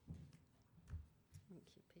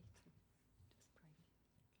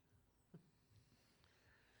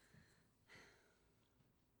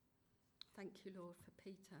Thank you, Lord, for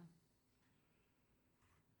Peter,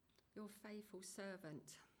 your faithful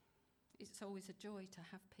servant. It's always a joy to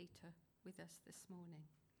have Peter with us this morning,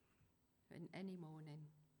 and any morning.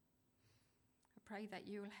 I pray that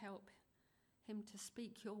you will help him to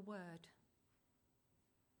speak your word,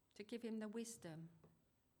 to give him the wisdom,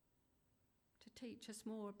 to teach us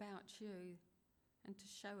more about you, and to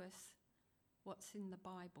show us what's in the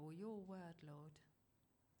Bible, your word, Lord,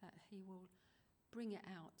 that he will bring it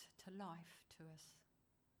out to life to us.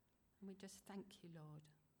 And we just thank you, Lord.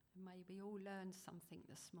 And may we all learn something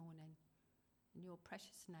this morning. In your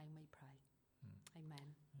precious name we pray.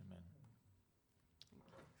 Amen. Amen. Thank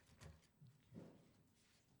you.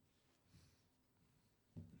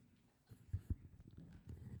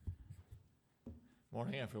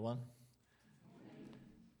 Morning, everyone.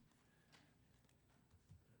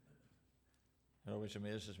 It always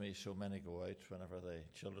amazes me so many go out whenever the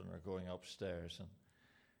children are going upstairs, and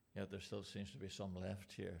yet there still seems to be some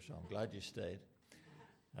left here, so I'm glad you stayed.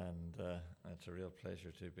 And it's a real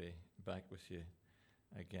pleasure to be back with you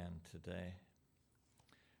again today.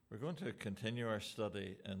 We're going to continue our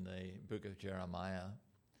study in the book of Jeremiah,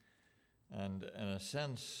 and in a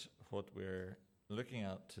sense what we're looking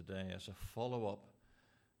at today is a follow-up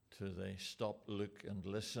to the Stop, Look and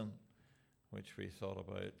Listen, which we thought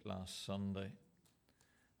about last Sunday.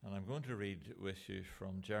 And I'm going to read with you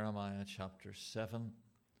from Jeremiah chapter 7.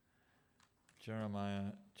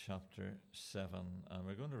 Jeremiah chapter 7, and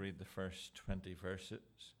we're going to read the first 20 verses.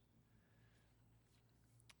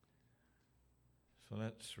 So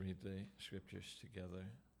let's read the scriptures together.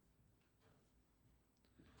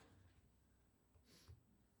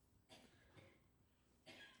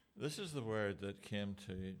 This is the word that came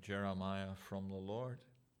to Jeremiah from the Lord.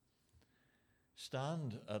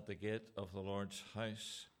 Stand at the gate of the Lord's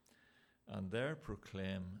house, and there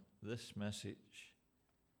proclaim this message.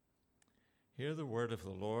 Hear the word of the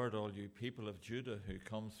Lord, all you people of Judah who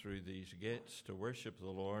come through these gates to worship the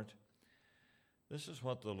Lord. This is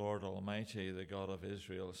what the Lord Almighty, the God of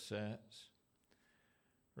Israel, says.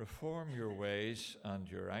 Reform your ways and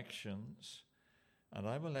your actions, and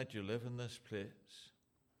I will let you live in this place.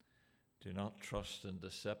 Do not trust in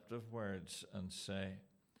deceptive words and say,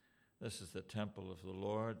 this is the temple of the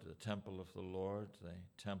Lord, the temple of the Lord, the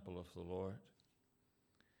temple of the Lord.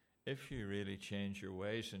 If you really change your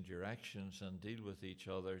ways and your actions and deal with each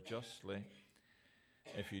other justly,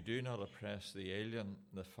 if you do not oppress the alien,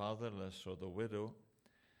 the fatherless, or the widow,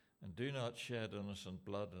 and do not shed innocent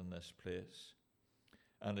blood in this place,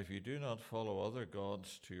 and if you do not follow other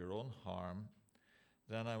gods to your own harm,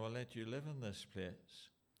 then I will let you live in this place,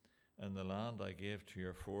 in the land I gave to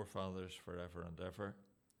your forefathers forever and ever.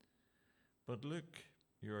 But look,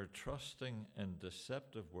 you are trusting in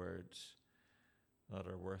deceptive words that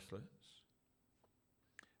are worthless.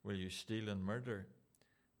 Will you steal and murder,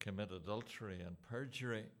 commit adultery and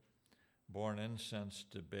perjury, burn incense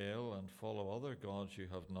to Baal, and follow other gods you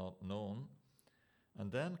have not known,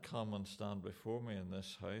 and then come and stand before me in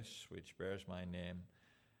this house which bears my name,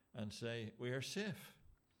 and say, we are safe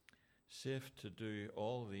to do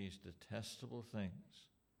all these detestable things?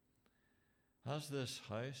 Has this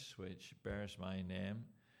house which bears my name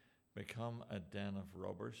become a den of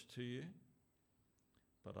robbers to you?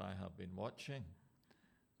 But I have been watching,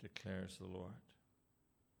 declares the Lord.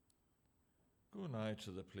 Go now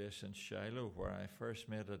to the place in Shiloh where I first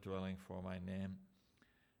made a dwelling for my name,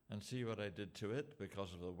 and see what I did to it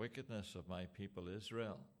because of the wickedness of my people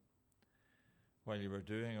Israel. While you were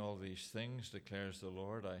doing all these things, declares the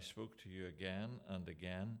Lord, I spoke to you again and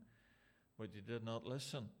again, but you did not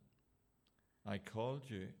listen. I called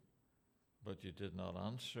you, but you did not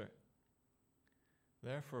answer.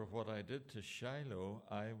 Therefore, what I did to Shiloh,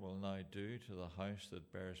 I will now do to the house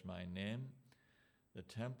that bears my name, the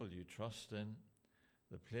temple you trust in,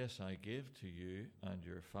 the place I gave to you and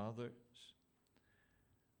your fathers.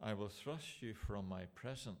 I will thrust you from my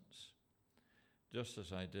presence, just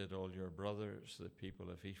as I did all your brothers, the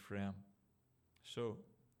people of Ephraim. So,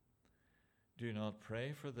 do not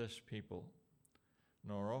pray for this people,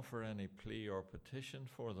 nor offer any plea or petition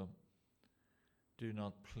for them. Do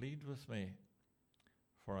not plead with me,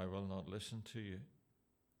 for I will not listen to you.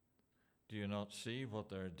 Do you not see what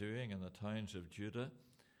they are doing in the towns of Judah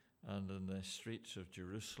and in the streets of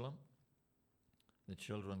Jerusalem? The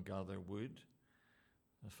children gather wood,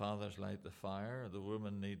 the fathers light the fire, the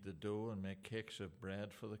women knead the dough and make cakes of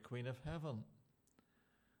bread for the Queen of Heaven.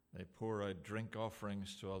 They pour out drink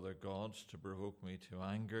offerings to other gods to provoke me to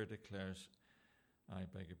anger, to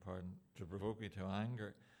provoke me to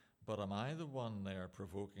anger. But am I the one they are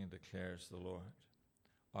provoking, declares the Lord?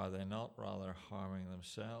 Are they not rather harming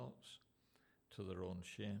themselves to their own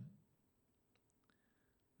shame?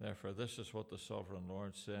 Therefore, this is what the sovereign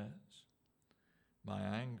Lord says. My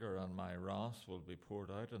anger and my wrath will be poured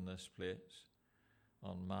out in this place,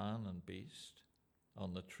 on man and beast,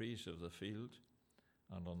 on the trees of the field,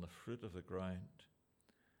 and on the fruit of the ground,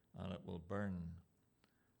 and it will burn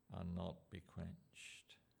and not be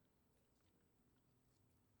quenched.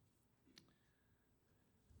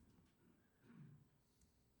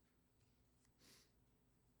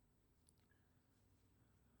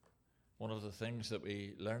 One of the things that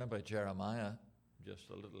we learn about Jeremiah,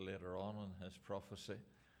 just a little later on in his prophecy,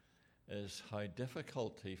 is how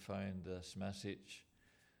difficult he found this message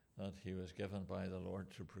that he was given by the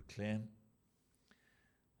Lord to proclaim.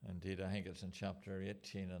 Indeed, I think it's in chapter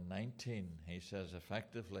 18 and 19, he says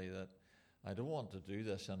effectively that I don't want to do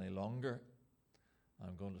this any longer.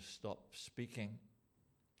 I'm going to stop speaking.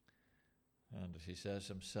 And he says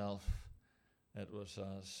himself, it was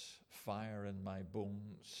as fire in my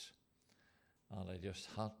bones, and I just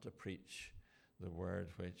had to preach the word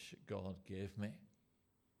which God gave me.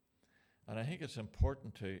 And I think it's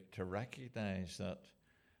important to recognize that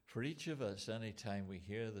for each of us, any time we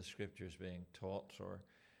hear the scriptures being taught, or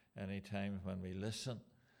any time when we listen,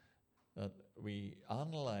 that we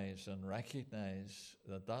analyze and recognize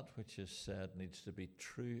that that which is said needs to be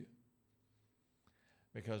true.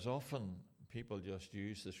 Because often people just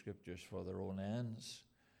use the scriptures for their own ends,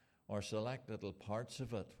 or select little parts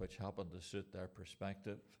of it which happen to suit their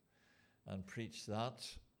perspective, and preach that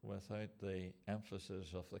without the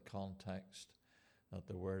emphasis of the context that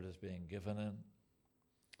the word is being given in.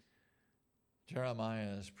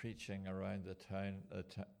 Jeremiah is preaching around the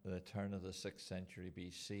turn of the 6th century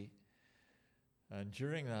BC. And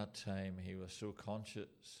during that time, he was so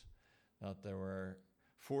conscious that there were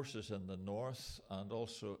forces in the north and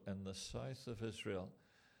also in the south of Israel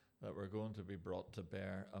that were going to be brought to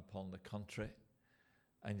bear upon the country.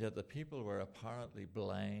 And yet the people were apparently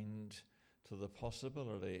blind to the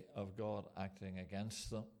possibility of God acting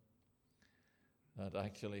against them. That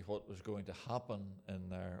actually what was going to happen in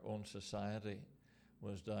their own society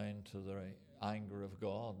was down to the anger of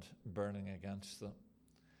God burning against them.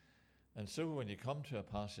 And so when you come to a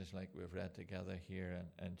passage like we've read together here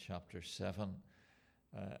in chapter 7,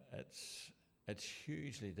 it's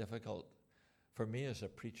hugely difficult for me as a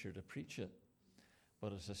preacher to preach it.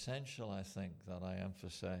 But it's essential, I think, that I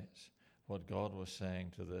emphasize what God was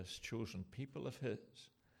saying to this chosen people of his,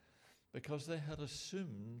 because they had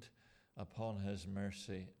assumed upon his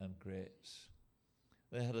mercy and grace.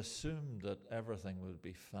 They had assumed that everything would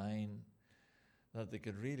be fine, that they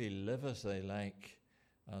could really live as they like,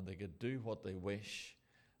 and they could do what they wish,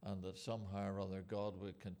 and that somehow or other God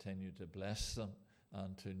would continue to bless them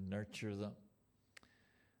and to nurture them.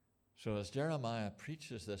 So as Jeremiah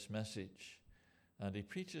preaches this message, and he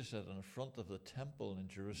preaches it in front of the temple in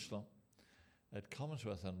Jerusalem, it comes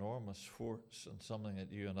with enormous force, and something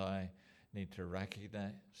that you and I need to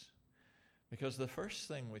recognize. Because the first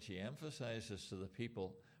thing which he emphasizes to the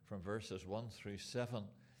people from verses 1 through 7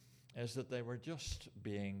 is that they were just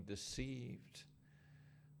being deceived.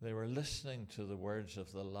 They were listening to the words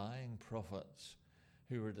of the lying prophets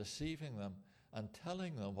who were deceiving them and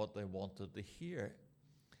telling them what they wanted to hear.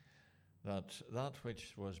 That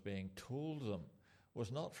which was being told them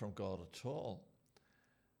was not from God at all.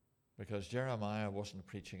 Because Jeremiah wasn't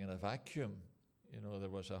preaching in a vacuum. You know, there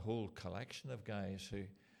was a whole collection of guys who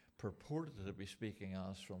purported to be speaking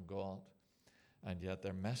as from God, and yet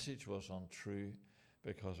their message was untrue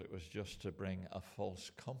because it was just to bring a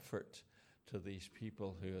false comfort to these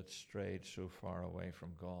people who had strayed so far away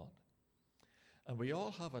from God. And we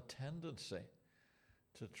all have a tendency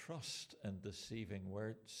to trust in deceiving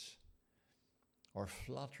words, or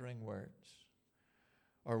flattering words,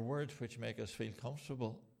 or words which make us feel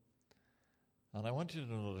comfortable. And I want you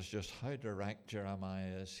to notice just how direct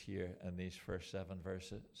Jeremiah is here in these first 7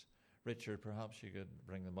 verses. Richard, perhaps you could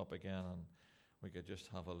bring them up again and we could just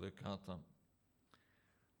have a look at them.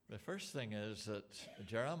 The first thing is that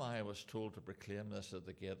Jeremiah was told to proclaim this at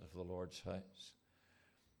the gate of the Lord's house,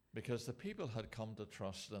 because the people had come to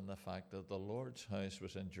trust in the fact that the Lord's house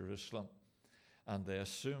was in Jerusalem, and they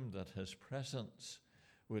assumed that his presence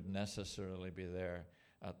would necessarily be there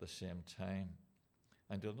at the same time.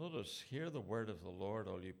 And you'll notice, hear the word of the Lord,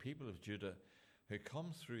 all you people of Judah who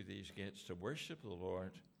come through these gates to worship the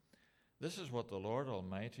Lord. This is what the Lord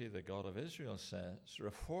Almighty, the God of Israel, says: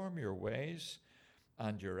 reform your ways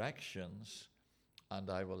and your actions, and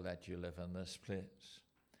I will let you live in this place.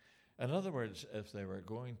 In other words, if they were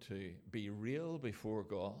going to be real before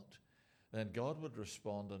God, then God would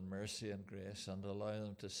respond in mercy and grace and allow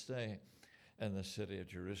them to stay in the city of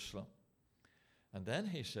Jerusalem. And then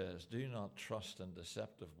he says, do not trust in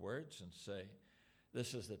deceptive words and say,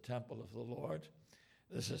 This is the temple of the Lord.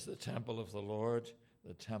 This is the temple of the Lord,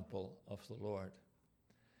 the temple of the Lord.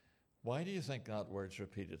 Why do you think that word's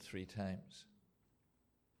repeated 3 times?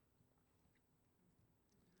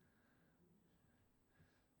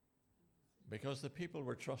 Because the people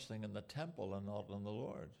were trusting in the temple and not in the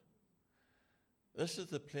Lord. This is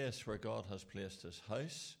the place where God has placed his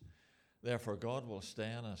house. Therefore, God will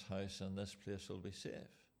stay in his house and this place will be safe.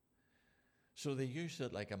 So they used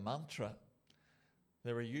it like a mantra.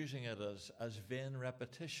 They were using it as vain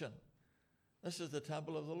repetition. This is the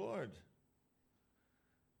temple of the Lord.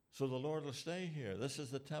 So the Lord will stay here. This is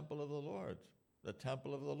the temple of the Lord. The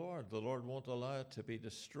temple of the Lord. The Lord won't allow it to be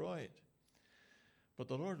destroyed. But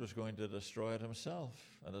the Lord was going to destroy it himself.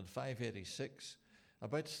 And in 586,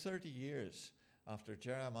 about 30 years after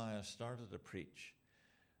Jeremiah started to preach,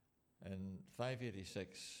 in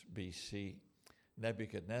 586 BC,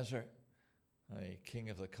 Nebuchadnezzar, the king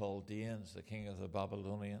of the Chaldeans, the king of the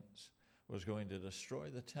Babylonians, was going to destroy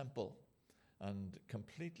the temple and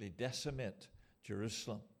completely decimate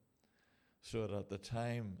Jerusalem. So that at the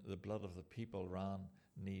time, the blood of the people ran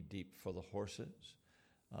knee-deep for the horses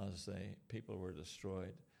as the people were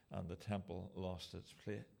destroyed and the temple lost its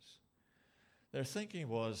place. Their thinking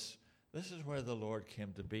was, this is where the Lord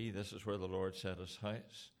came to be. This is where the Lord set his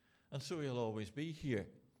house. And so he'll always be here.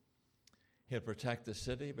 He'll protect the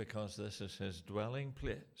city because this is his dwelling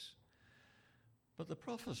place. But the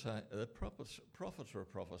prophets were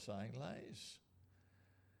prophesying lies.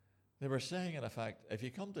 They were saying, in effect, if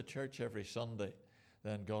you come to church every Sunday,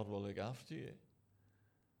 then God will look after you.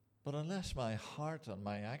 But unless my heart and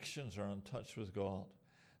my actions are in touch with God,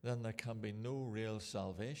 then there can be no real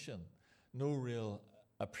salvation, no real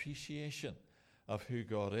appreciation of who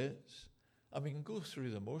God is. And we can go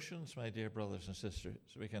through the motions, my dear brothers and sisters.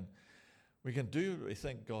 We can do what we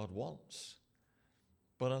think God wants.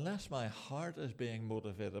 But unless my heart is being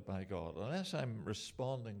motivated by God, unless I'm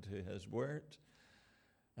responding to his word,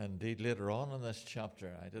 indeed later on in this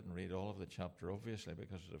chapter, I didn't read all of the chapter obviously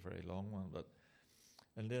because it's a very long one, but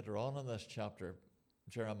later on in this chapter,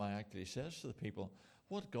 Jeremiah actually says to the people,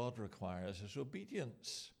 what God requires is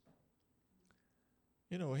obedience.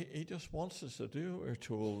 You know, he just wants us to do what we're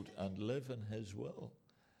told and live in his will.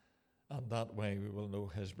 And that way we will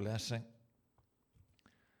know his blessing.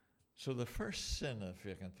 So the first sin, if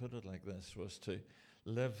you can put it like this, was to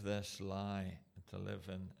live this lie, to live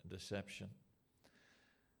in deception.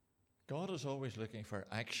 God is always looking for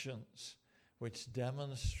actions which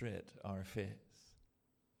demonstrate our faith.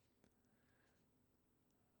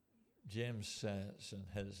 James says in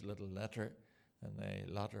his little letter in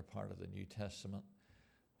the latter part of the New Testament,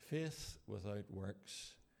 faith without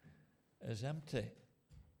works is empty.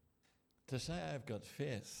 To say I've got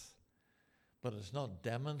faith, but it's not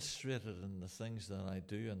demonstrated in the things that I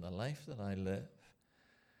do and the life that I live,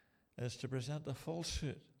 is to present a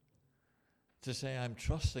falsehood. To say I'm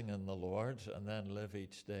trusting in the Lord and then live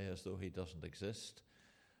each day as though he doesn't exist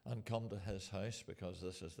and come to his house because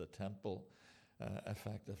this is the temple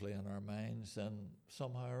effectively in our minds, then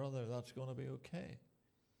somehow or other that's going to be okay.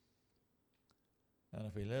 And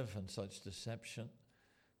if we live in such deception,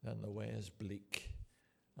 then the way is bleak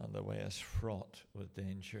and the way is fraught with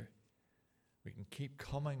danger. We can keep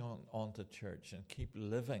coming on to church and keep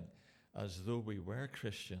living as though we were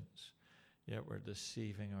Christians, yet we're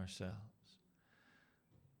deceiving ourselves.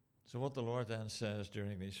 So what the Lord then says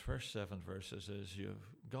during these first 7 verses is you've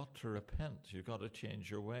got to repent. You've got to change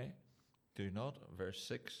your way. Do not, verse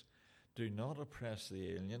 6, do not oppress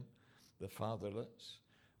the alien, the fatherless,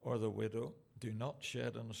 or the widow. Do not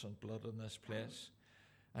shed innocent blood in this place.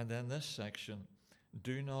 And then this section,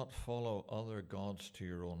 do not follow other gods to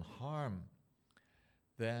your own harm.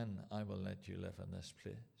 Then I will let you live in this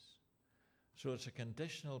place. So it's a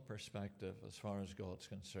conditional perspective as far as God's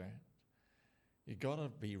concerned. You've got to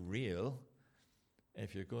be real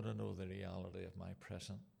if you're going to know the reality of my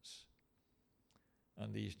presence.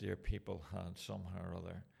 And these dear people had somehow or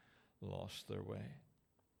other lost their way.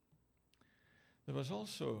 There was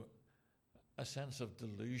also a sense of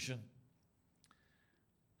delusion.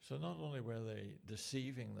 So not only were they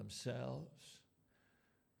deceiving themselves,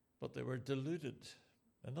 but they were deluded.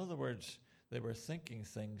 In other words, they were thinking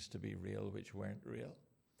things to be real which weren't real.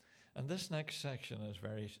 And this next section is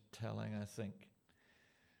very telling, I think.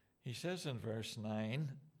 He says in verse 9,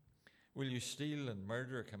 will you steal and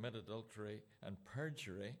murder, commit adultery and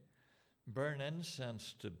perjury, burn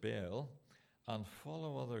incense to Baal, and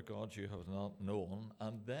follow other gods you have not known,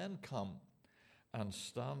 and then come and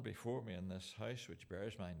stand before me in this house which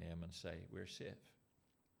bears my name and say, we're safe?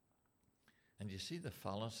 And you see the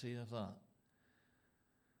fallacy of that.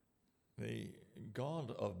 The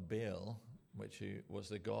god of Baal which was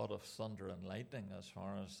the god of thunder and lightning as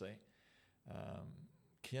far as the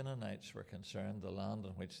Canaanites were concerned, the land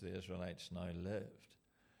in which the Israelites now lived.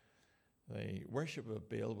 The worship of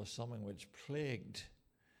Baal was something which plagued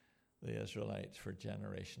the Israelites for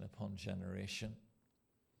generation upon generation.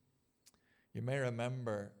 You may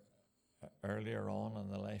remember earlier on in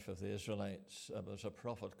the life of the Israelites, there was a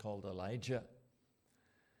prophet called Elijah.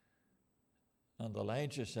 And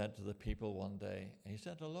Elijah said to the people one day, he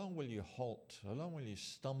said, how long will you halt? How long will you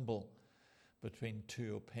stumble between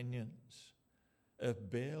two opinions? If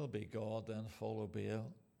Baal be God, then follow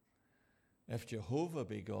Baal. If Jehovah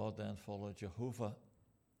be God, then follow Jehovah.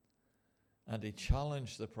 And he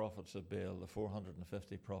challenged the prophets of Baal, the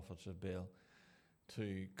 450 prophets of Baal,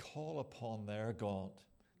 to call upon their God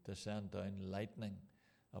to send down lightning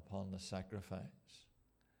upon the sacrifice.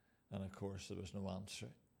 And of course there was no answer.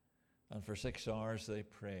 And for 6 hours they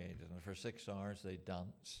prayed, and for 6 hours they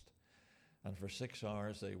danced, and for 6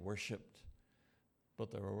 hours they worshipped,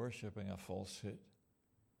 but they were worshipping a falsehood.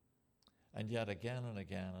 And yet again and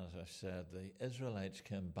again, as I said, the Israelites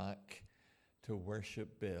came back to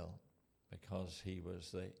worship Baal because he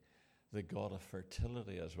was the god of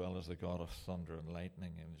fertility as well as the god of thunder and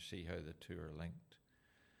lightning, and you see how the two are linked.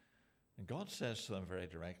 And God says to them very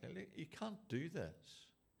directly, you can't do this.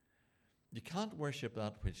 You can't worship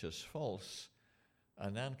that which is false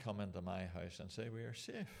and then come into my house and say we are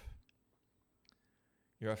safe.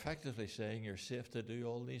 You're effectively saying you're safe to do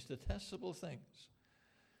all these detestable things,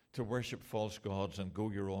 to worship false gods and go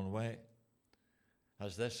your own way.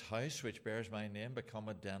 Has this house which bears my name become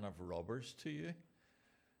a den of robbers to you?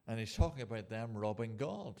 And he's talking about them robbing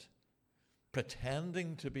God,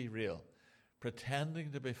 pretending to be real,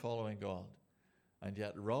 pretending to be following God, and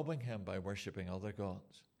yet robbing him by worshipping other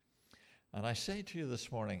gods. And I say to you this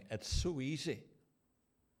morning, it's so easy.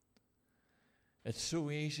 It's so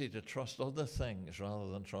easy to trust other things rather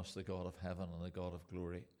than trust the God of heaven and the God of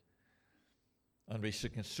glory. And we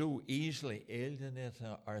can so easily alienate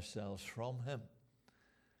ourselves from him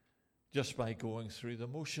just by going through the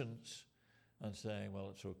motions and saying,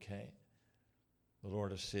 well, it's okay. The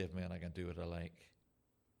Lord has saved me and I can do what I like.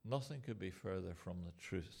 Nothing could be further from the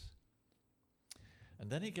truth. And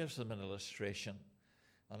then he gives them an illustration.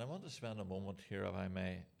 And I want to spend a moment here, if I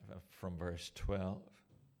may, from verse 12.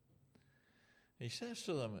 He says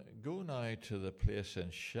to them, go now to the place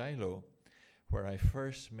in Shiloh where I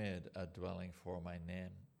first made a dwelling for my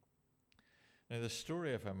name. Now the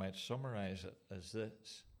story, if I might summarize it, is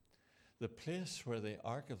this. The place where the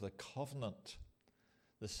Ark of the Covenant,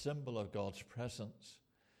 the symbol of God's presence,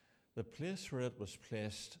 the place where it was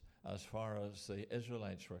placed as far as the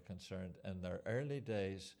Israelites were concerned in their early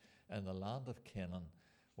days in the land of Canaan,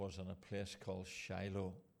 was in a place called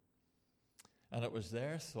Shiloh. And it was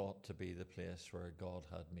there thought to be the place where God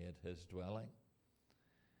had made his dwelling.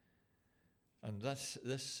 And this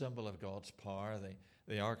symbol of God's power,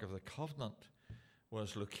 the Ark of the Covenant,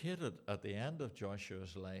 was located at the end of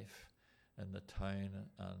Joshua's life in the town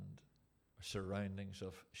and surroundings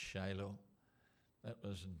of Shiloh. It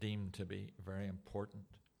was deemed to be very important.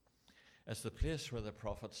 It's the place where the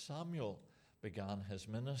prophet Samuel began his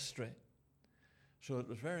ministry. So it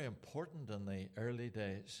was very important in the early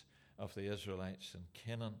days of the Israelites in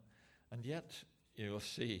Canaan. And yet, you'll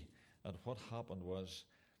see that what happened was,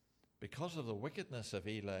 because of the wickedness of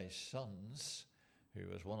Eli's sons,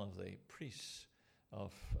 who was one of the priests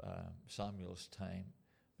of Samuel's time,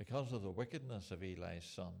 because of the wickedness of Eli's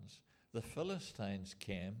sons, the Philistines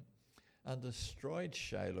came and destroyed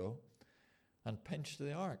Shiloh and pinched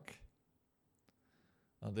the ark.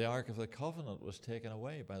 And the Ark of the Covenant was taken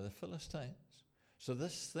away by the Philistines. So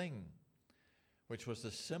this thing, which was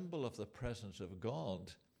the symbol of the presence of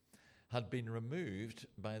God, had been removed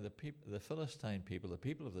by the Philistine people, the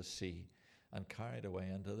people of the sea, and carried away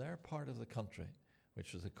into their part of the country,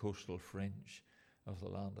 which was the coastal fringe of the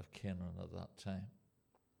land of Canaan at that time.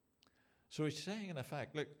 So he's saying, in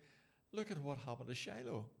effect, look at what happened to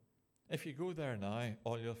Shiloh. If you go there now,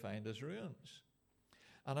 all you'll find is ruins.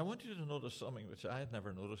 And I want you to notice something which I had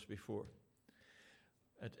never noticed before.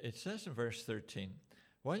 It says in verse 13,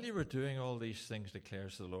 while you were doing all these things,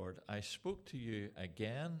 declares the Lord, I spoke to you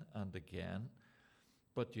again and again,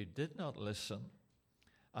 but you did not listen.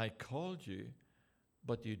 I called you,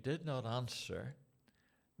 but you did not answer.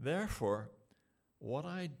 Therefore, what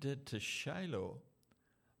I did to Shiloh,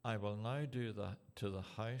 I will now do to the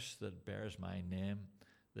house that bears my name,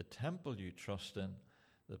 the temple you trust in,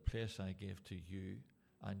 the place I gave to you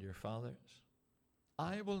and your fathers.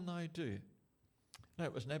 I will now do. Now,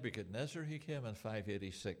 it was Nebuchadnezzar who came in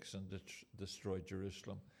 586 and destroyed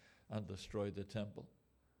Jerusalem and destroyed the temple.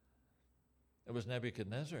 It was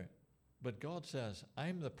Nebuchadnezzar But God says,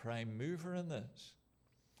 I'm the prime mover in this.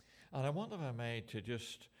 And I want, if I may, to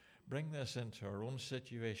just bring this into our own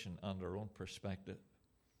situation and our own perspective.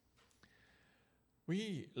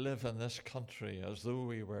 We live in this country as though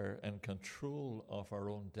we were in control of our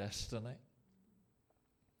own destiny.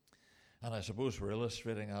 And I suppose we're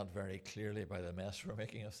illustrating that very clearly by the mess we're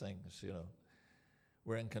making of things, you know.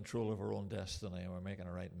 We're in control of our own destiny and we're making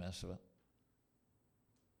a right mess of it.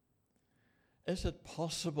 Is it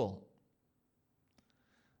possible,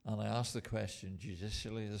 and I ask the question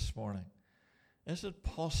judicially this morning, is it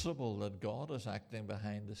possible that God is acting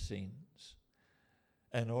behind the scenes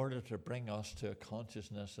in order to bring us to a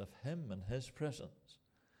consciousness of Him and His presence,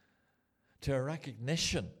 to a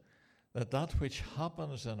recognition that that which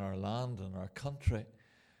happens in our land and our country,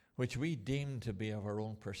 which we deem to be of our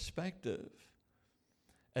own perspective,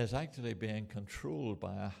 is actually being controlled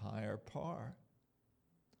by a higher power?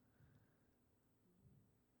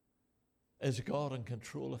 Is God in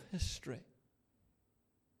control of history?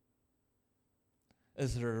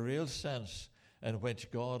 Is there a real sense in which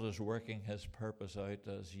God is working His purpose out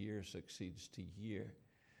as year succeeds to year,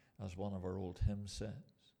 as one of our old hymns says?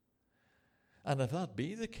 And if that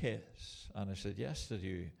be the case, and I suggest to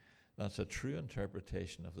you that's a true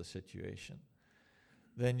interpretation of the situation,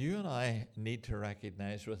 then you and I need to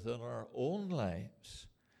recognize within our own lives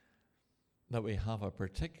that we have a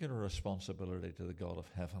particular responsibility to the God of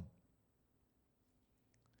heaven.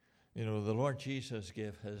 You know, the Lord Jesus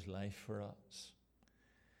gave His life for us.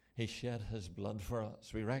 He shed His blood for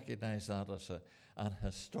us. We recognize that as an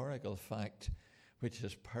historical fact which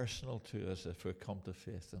is personal to us if we come to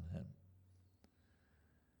faith in Him.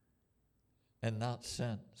 In that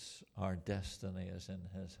sense, our destiny is in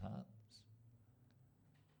His hands.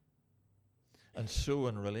 And so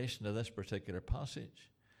in relation to this particular passage,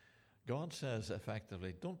 God says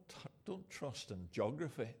effectively, don't trust in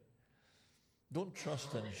geography. Don't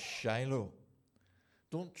trust in Shiloh.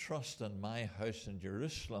 Don't trust in my house in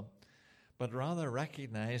Jerusalem, but rather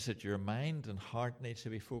recognize that your mind and heart needs to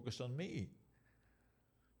be focused on me,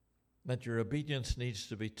 that your obedience needs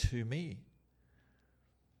to be to me,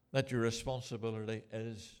 that your responsibility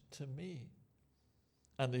is to me.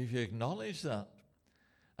 And if you acknowledge that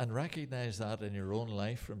and recognize that in your own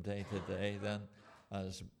life from day to day, then,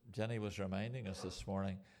 as Jenny was reminding us this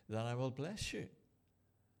morning, then I will bless you.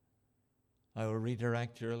 I will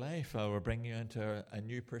redirect your life. I will bring you into a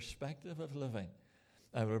new perspective of living.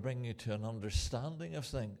 I will bring you to an understanding of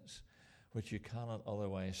things which you cannot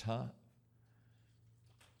otherwise have.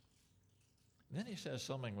 And then he says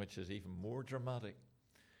something which is even more dramatic.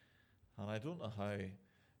 And I don't know how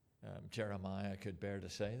Jeremiah could bear to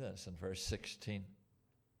say this in verse 16.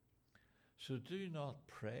 So do not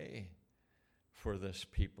pray for this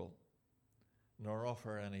people, nor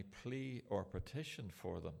offer any plea or petition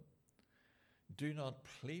for them. Do not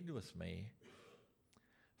plead with me,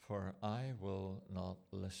 for I will not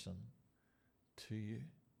listen to you.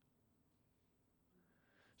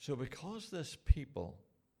 So because this people,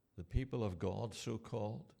 the people of God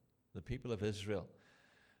so-called, the people of Israel,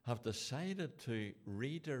 have decided to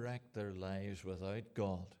redirect their lives without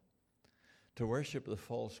God, to worship the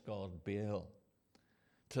false god Baal,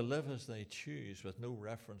 to live as they choose with no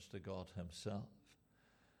reference to God Himself,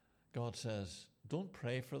 God says, don't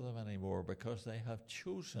pray for them anymore because they have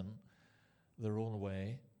chosen their own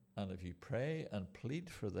way, and if you pray and plead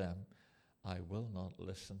for them, I will not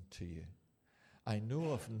listen to you. I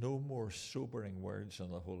know of no more sobering words in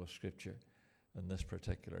the whole of Scripture than this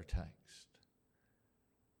particular text.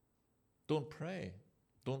 Don't pray,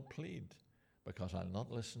 don't plead, because I'll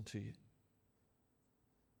not listen to you.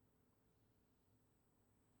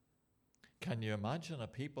 Can you imagine a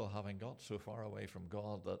people having got so far away from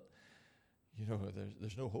God that, you know,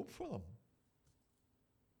 there's no hope for them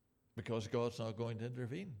because God's not going to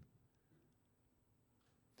intervene?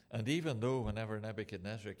 And even though whenever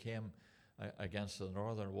Nebuchadnezzar came against the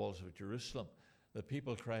northern walls of Jerusalem, the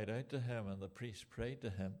people cried out to him and the priests prayed to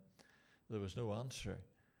him, there was no answer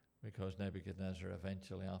because Nebuchadnezzar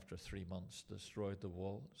eventually, after 3 months, destroyed the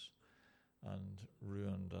walls and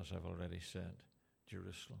ruined, as I've already said,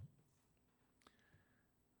 Jerusalem.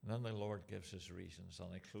 And then the Lord gives His reasons, and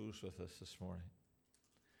I close with this morning.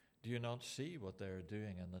 Do you not see what they are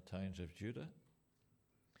doing in the towns of Judah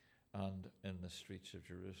and in the streets of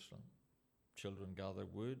Jerusalem? Children gather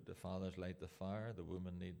wood, the fathers light the fire, the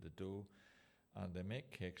women knead the dough, and they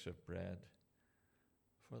make cakes of bread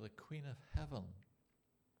for the Queen of Heaven.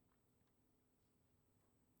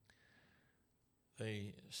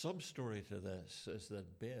 The sub-story to this is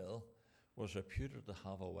that Baal was reputed to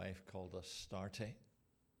have a wife called Astarte.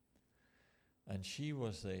 And she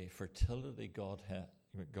was the fertility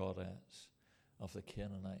goddess of the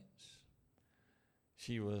Canaanites.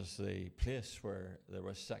 She was the place where there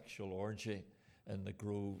was sexual orgy in the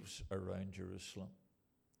groves around Jerusalem.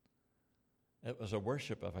 It was a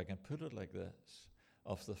worship, if I can put it like this,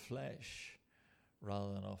 of the flesh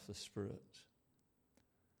rather than of the spirit.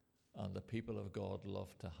 And the people of God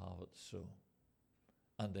loved to have it so.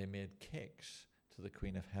 And they made cakes to the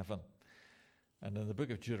Queen of Heaven. And in the book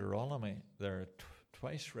of Deuteronomy, there are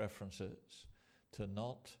twice references to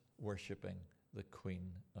not worshipping the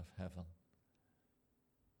Queen of Heaven.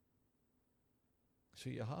 So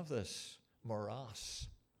you have this morass,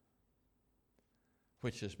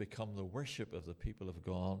 which has become the worship of the people of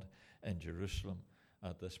God in Jerusalem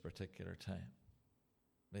at this particular time.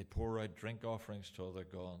 They pour out drink offerings to other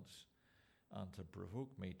gods and to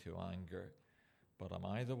provoke me to anger. But am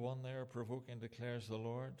I the one they are provoking, declares the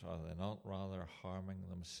Lord? Are they not rather harming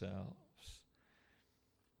themselves?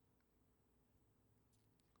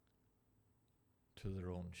 To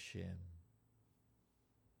their own shame.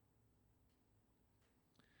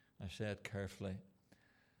 I said carefully,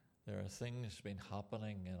 there are things been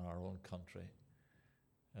happening in our own country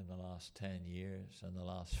in the last 10 years, in the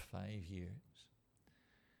last 5 years,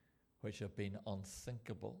 which have been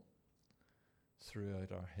unthinkable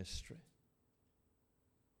throughout our history.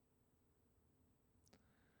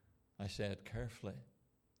 I said carefully,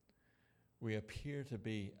 we appear to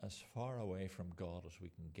be as far away from God as we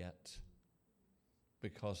can get,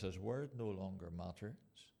 because His word no longer matters,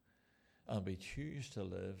 and we choose to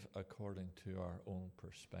live according to our own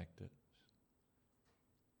perspectives.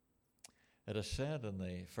 It is said in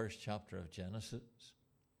the first chapter of Genesis,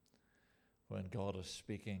 when God is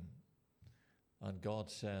speaking, and God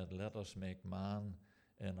said, let us make man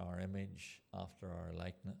in our image after our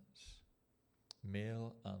likeness.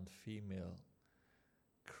 Male and female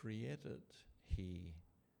created He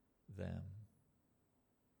them.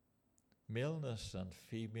 Maleness and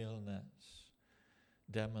femaleness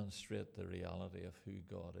demonstrate the reality of who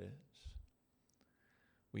God is.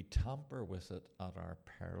 We tamper with it at our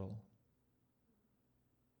peril.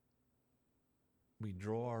 We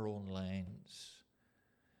draw our own lines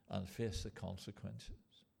and face the consequences.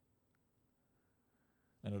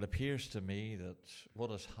 And it appears to me that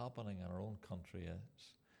what is happening in our own country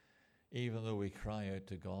is, even though we cry out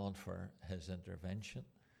to God for His intervention,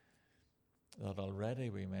 that already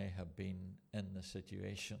we may have been in the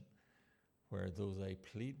situation where though they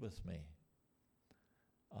plead with me,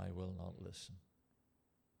 I will not listen.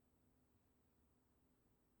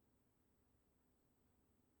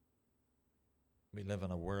 We live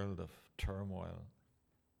in a world of turmoil.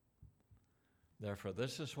 Therefore,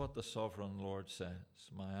 this is what the sovereign Lord says.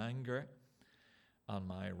 My anger and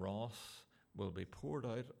my wrath will be poured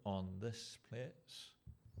out on this place,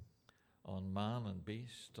 on man and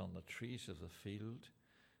beast, on the trees of the field,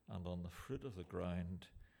 and on the fruit of the ground,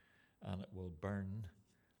 and it will burn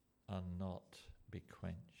and not be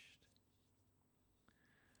quenched.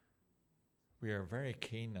 We are very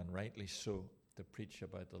keen, and rightly so, to preach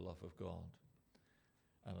about the love of God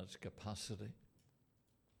and its capacity.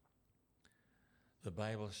 The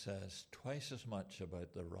Bible says twice as much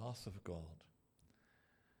about the wrath of God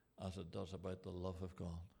as it does about the love of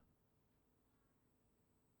God.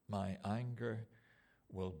 My anger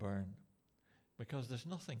will burn, because there's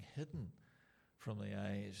nothing hidden from the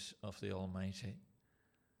eyes of the Almighty.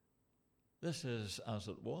 This is as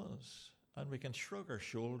it was, and we can shrug our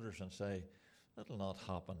shoulders and say, it'll not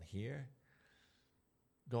happen here.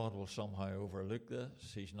 God will somehow overlook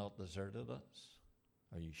this. He's not deserted us.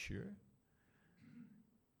 Are you sure?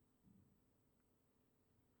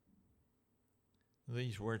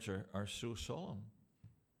 These words are so solemn.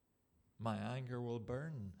 My anger will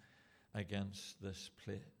burn against this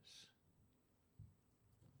place.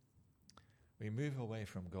 We move away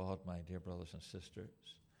from God, my dear brothers and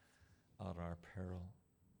sisters, at our peril.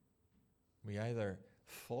 We either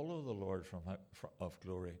follow the Lord of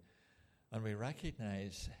glory, and we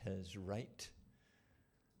recognize His right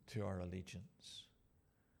to our allegiance,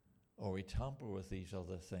 or we tamper with these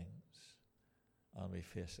other things, and we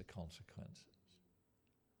face the consequences.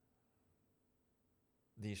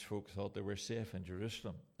 These folks thought they were safe in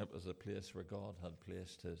Jerusalem. It was the place where God had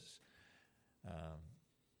placed His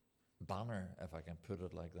banner, if I can put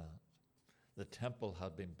it like that. The temple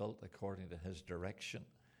had been built according to His direction.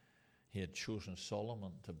 He had chosen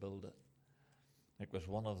Solomon to build it. It was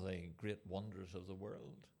one of the great wonders of the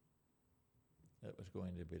world. It was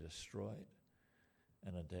going to be destroyed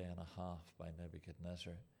in a day and a half by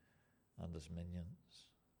Nebuchadnezzar and his minions.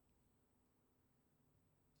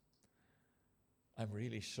 I'm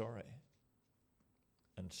really sorry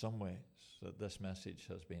in some ways that this message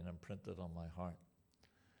has been imprinted on my heart.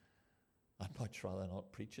 I'd much rather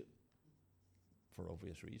not preach it for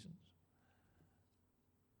obvious reasons.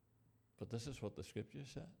 But this is what the Scripture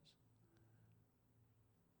says.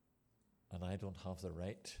 And I don't have the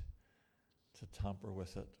right to tamper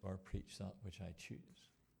with it or preach that which I choose.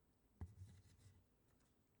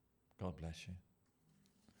 God bless you.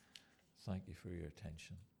 Thank you for your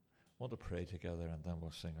attention. I want to pray together and then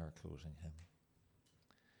we'll sing our closing hymn.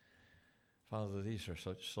 Father, these are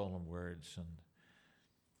such solemn words, and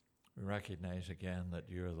we recognize again that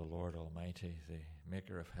you are the Lord Almighty, the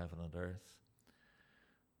maker of heaven and earth,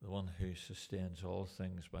 the one who sustains all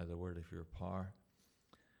things by the word of your power,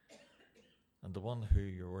 and the one who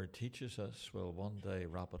your word teaches us will one day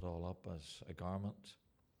wrap it all up as a garment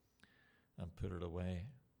and put it away,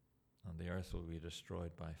 and the earth will be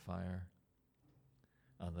destroyed by fire,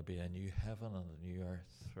 and there'll be a new heaven and a new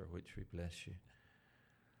earth for which we bless you.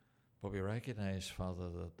 But we recognize, Father,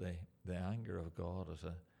 that the anger of God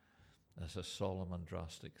is a solemn and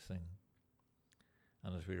drastic thing.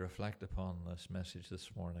 And as we reflect upon this message this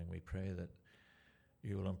morning, we pray that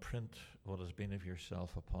you will imprint what has been of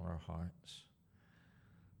yourself upon our hearts,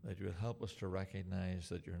 that you will help us to recognize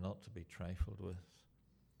that you're not to be trifled with.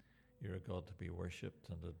 You're a God to be worshipped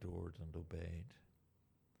and adored and obeyed.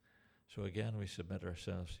 So again, we submit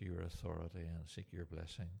ourselves to your authority and seek your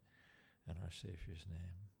blessing in our Saviour's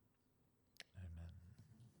name.